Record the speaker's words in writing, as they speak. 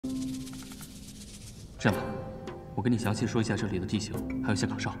这样吧，我跟你详细说一下这里的地形，还有一些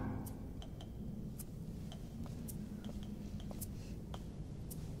岗哨。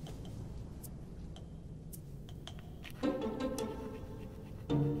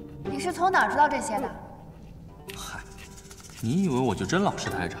你是从哪儿知道这些的？嗨，你以为我就真老实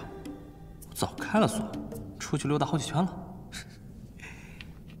待着？我早开了锁，出去溜达好几圈了。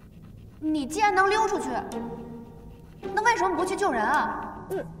你既然能溜出去，那为什么不去救人啊？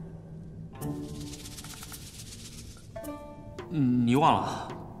你忘了，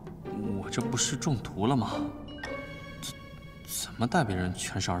我这不是中毒了吗？怎么带别人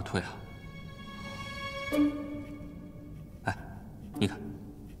全身而退啊？哎，你看，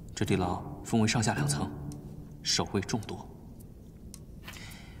这地牢分为上下2层，守卫众多。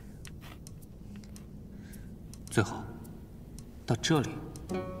最后，到这里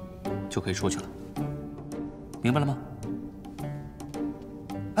就可以出去了，明白了吗？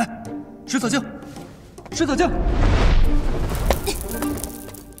哎，石草镜，石草镜。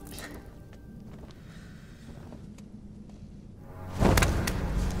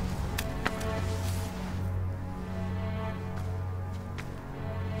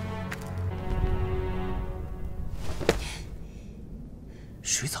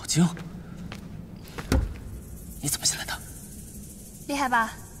 水藻精，你怎么进来的？厉害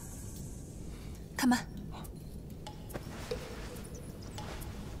吧？开门。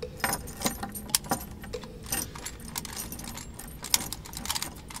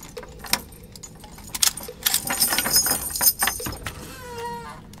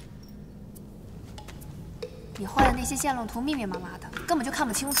你画的那些线路图密密麻麻的，根本就看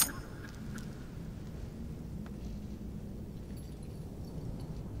不清楚。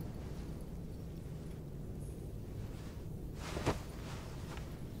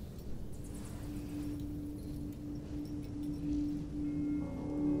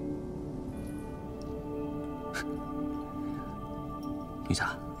 女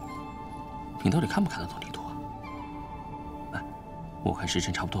侠，你到底看不看得懂地图啊？哎，我看时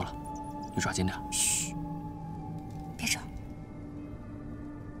辰差不多了，你抓紧点。嘘，别吵。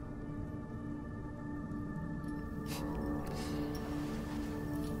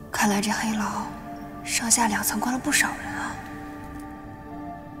看来这黑牢上下2层关了不少人啊。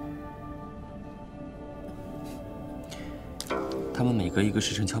他们每隔1个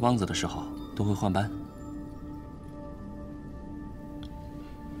时辰敲梆子的时候都会换班。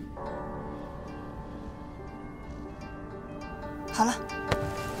 好了。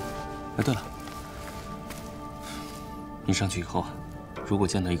哎，对了，你上去以后啊，如果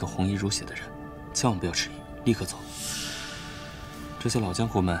见到一个红衣如血的人，千万不要迟疑，立刻走。这些老江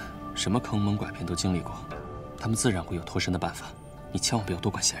湖们什么坑蒙拐骗都经历过，他们自然会有脱身的办法，你千万不要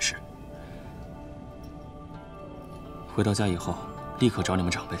多管闲事。回到家以后，立刻找你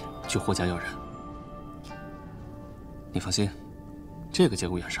们长辈去霍家要人。你放心，这个节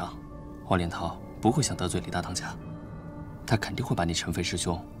骨眼上，华连涛不会想得罪李大当家。 他肯定会把你陈飞师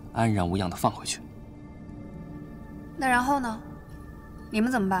兄安然无恙的放回去。那然后呢？你们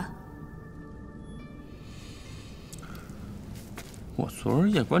怎么办？我昨儿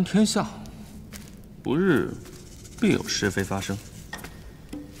夜观天象，不日必有是非发生。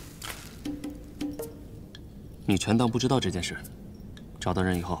你全当不知道这件事，找到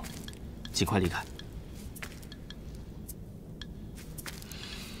人以后，尽快离开。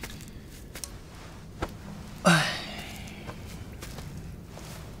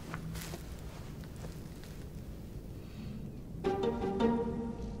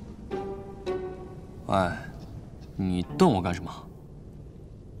 哎，你瞪我干什么？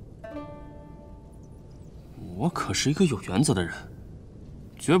我可是一个有原则的人，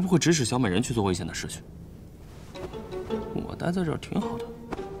绝不会指使小美人去做危险的事情。我待在这儿挺好的，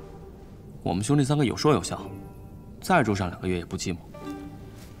我们兄弟3个有说有笑，再住上2个月也不寂寞。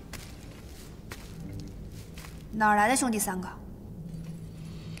哪儿来的兄弟3个？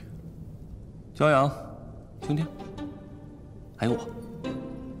骄阳、青天，还有我。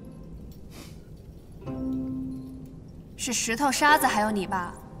 是石头、沙子，还有你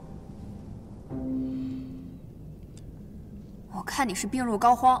吧？我看你是病入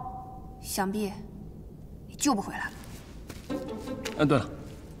膏肓，想必你救不回来了。哎，对了，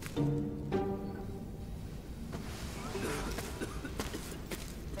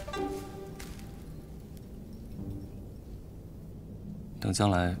等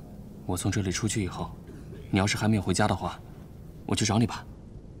将来我从这里出去以后，你要是还没有回家的话，我去找你吧。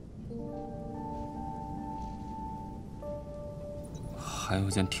 还有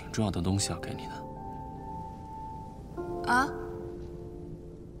一件挺重要的东西要给你的。啊？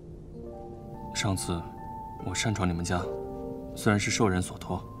上次我擅闯你们家，虽然是受人所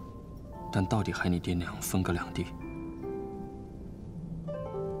托，但到底害你爹娘分隔两地，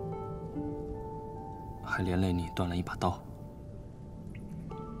还连累你断了一把刀。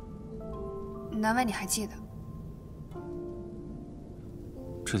难为你还记得。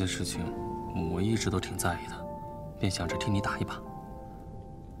这件事情我一直都挺在意的，便想着替你打一把。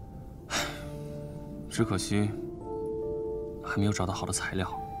唉，只可惜还没有找到好的材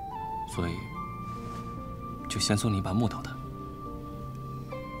料，所以就先送你一把木头的。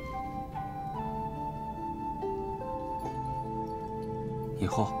以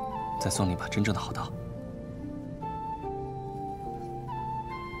后再送你一把真正的好刀。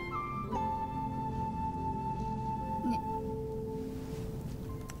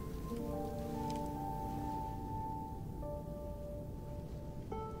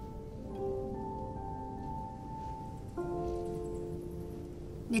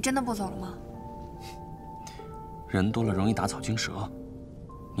你真的不走了吗？人多了容易打草惊蛇。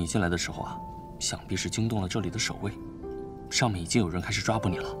你进来的时候啊，想必是惊动了这里的守卫，上面已经有人开始抓捕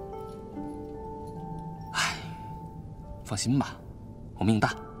你了。唉，放心吧，我命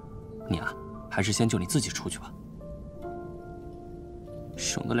大。你啊，还是先救你自己出去吧，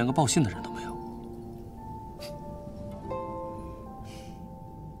省得连个报信的人都没有。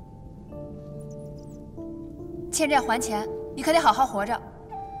欠债还钱，你可得好好活着。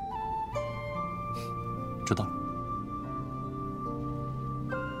知道了。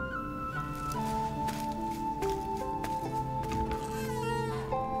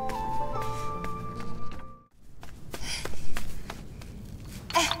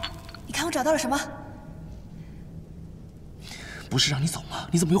哎，你看我找到了什么？不是让你走吗？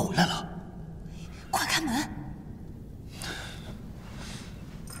你怎么又回来了？快开门！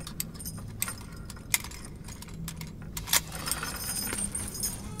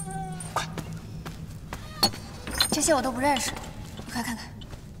快！这些我都不认识，你快看看。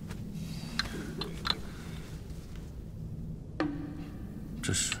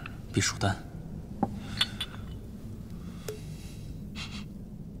这是避暑丹。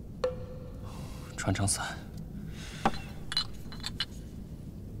穿肠散。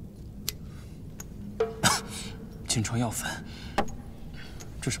金疮药粉。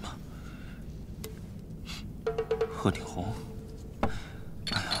这什么？鹤顶红。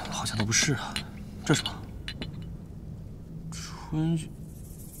哎呀，好像都不是啊。这什么？春。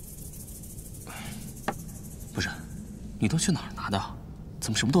不是，你都去哪儿拿的？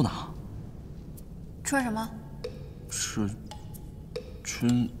怎么什么都拿？春什么？是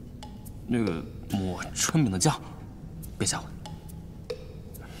春，那个抹春饼的酱。别吓我。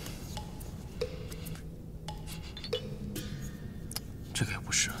这个也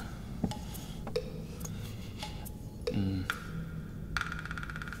不是。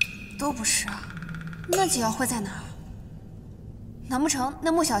都不是啊。那几药会在哪儿？难不成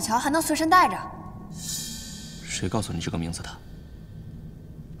那穆小乔还能随身带着？谁告诉你这个名字的？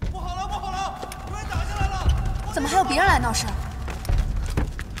不好了，不好了！有人打进来了！怎么还有别人来闹事？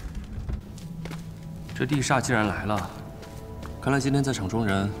这地煞既然来了，看来今天在场中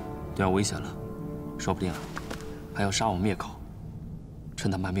人都要危险了，说不定啊，还要杀我们灭口。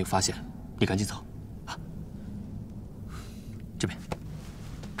趁他们还没有发现，你赶紧走，啊！这边。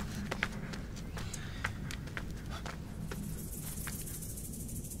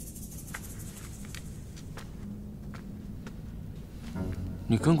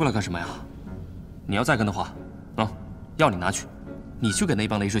你跟过来干什么呀？你要再跟的话，药你拿去，你去给那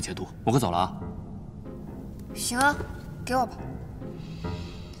帮累赘解毒，我可走了啊。行啊，给我吧。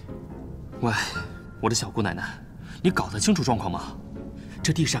喂，我的小姑奶奶，你搞得清楚状况吗？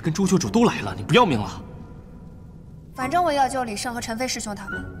这地煞跟朱救主都来了，你不要命了？反正我要救李胜和陈飞师兄他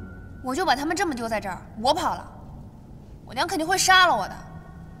们，我就把他们这么丢在这儿，我跑了，我娘肯定会杀了我的。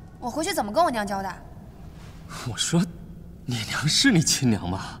我回去怎么跟我娘交代？我说，你娘是你亲娘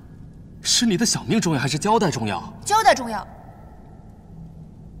吗？是你的小命重要还是交代重要？交代重要。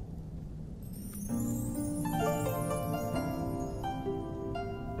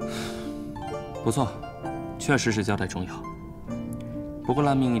不错，确实是交代重要。不过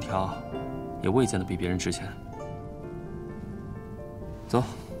烂命一条，也未见得比别人值钱。走，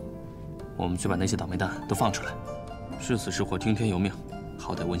我们去把那些倒霉蛋都放出来，是死是活听天由命，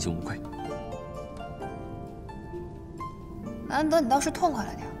好歹问心无愧。难得你倒是痛快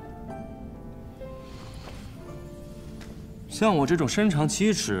了点。像我这种身长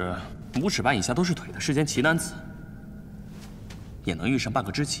7尺、5尺半以下都是腿的世间奇男子，也能遇上半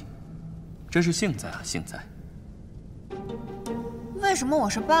个知己，真是幸在啊，幸在。为什么我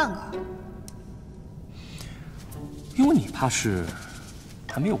是半个？因为你怕是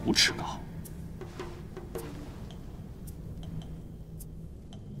还没有5尺高。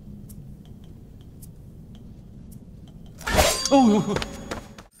哦，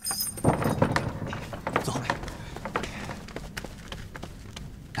走。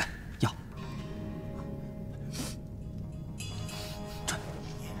来，药。这，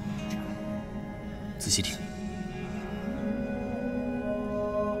仔细听。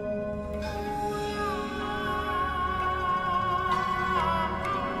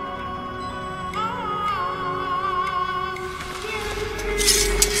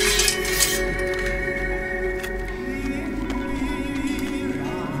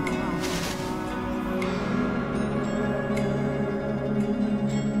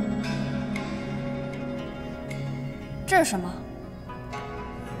 这是什么？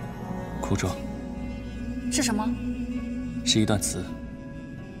哭状。是什么？是一段词，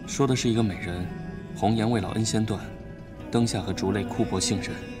说的是一个美人，红颜未老恩先断，灯下和烛泪枯薄杏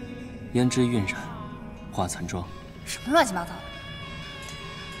仁，胭脂晕染，化残妆。什么乱七八糟的？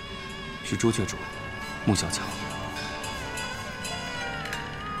是朱雀主，穆小乔。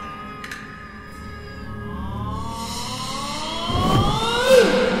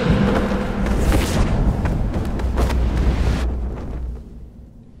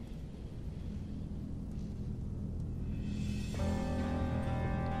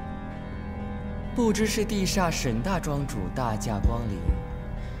 不知是地煞沈大庄主大驾光临，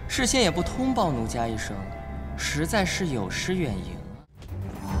事先也不通报奴家一声，实在是有失远迎。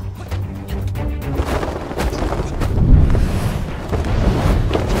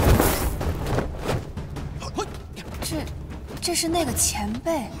这是那个前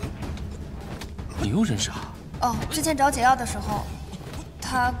辈。你又认识啊？哦，之前找解药的时候，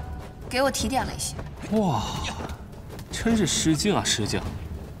他给我提点了一些。哇，真是失敬啊，失敬！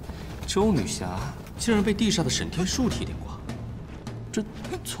 周女侠竟然被地煞的沈天树提点过，这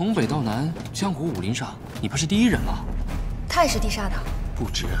从北到南，江湖武林上你怕是第一人了。他也是地煞的？不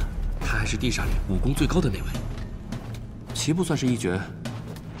止，他还是地煞里武功最高的那位。棋不算是一绝，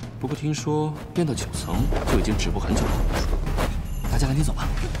不过听说练到9层就已经止步很久了。大家赶紧走吧，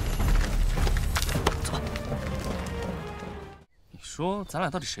走吧。你说咱俩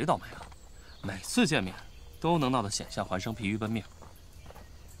到底谁倒霉啊？每次见面都能闹得险象环生、疲于奔命。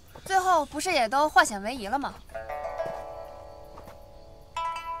 最后不是也都化险为夷了吗？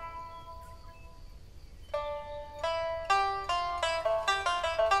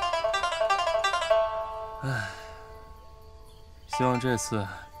唉，希望这次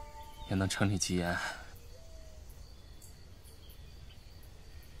也能承你吉言。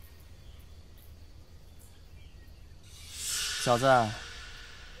小子，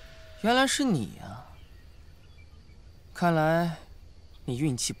原来是你呀！看来。 你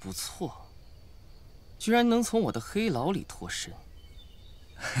运气不错，居然能从我的黑牢里脱身。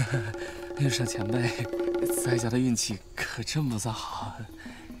遇上前辈，在下的运气可真不算好。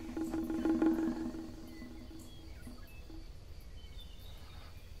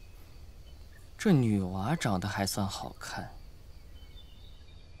这女娃长得还算好看，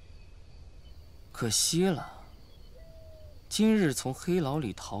可惜了，今日从黑牢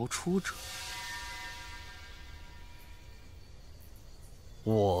里逃出者。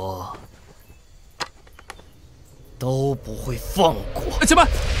 我都不会放过。前辈，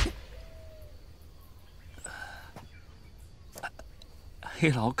黑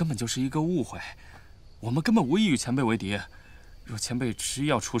牢根本就是一个误会，我们根本无意与前辈为敌。若前辈执意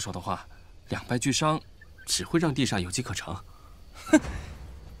要出手的话，两败俱伤，只会让地煞有机可乘。哼，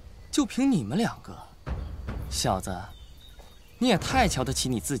就凭你们两个，小子，你也太瞧得起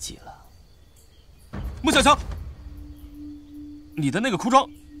你自己了。穆小乔。 你的那个哭妆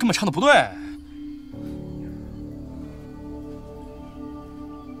根本唱的不对。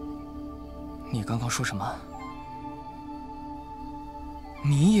你刚刚说什么？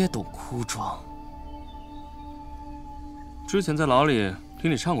你也懂哭妆？之前在牢里听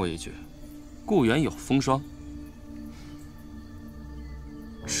你唱过一句：“故园有风霜。”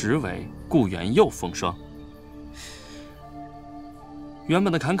实为故园又风霜。原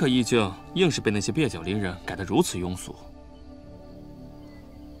本的坎坷意境，硬是被那些蹩脚伶人改得如此庸俗。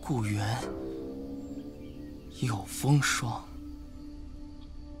 故园有风霜，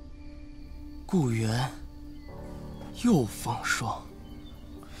故园又风霜，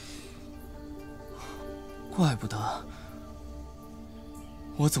怪不得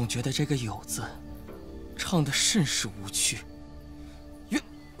我总觉得这个“有”字唱得甚是无趣。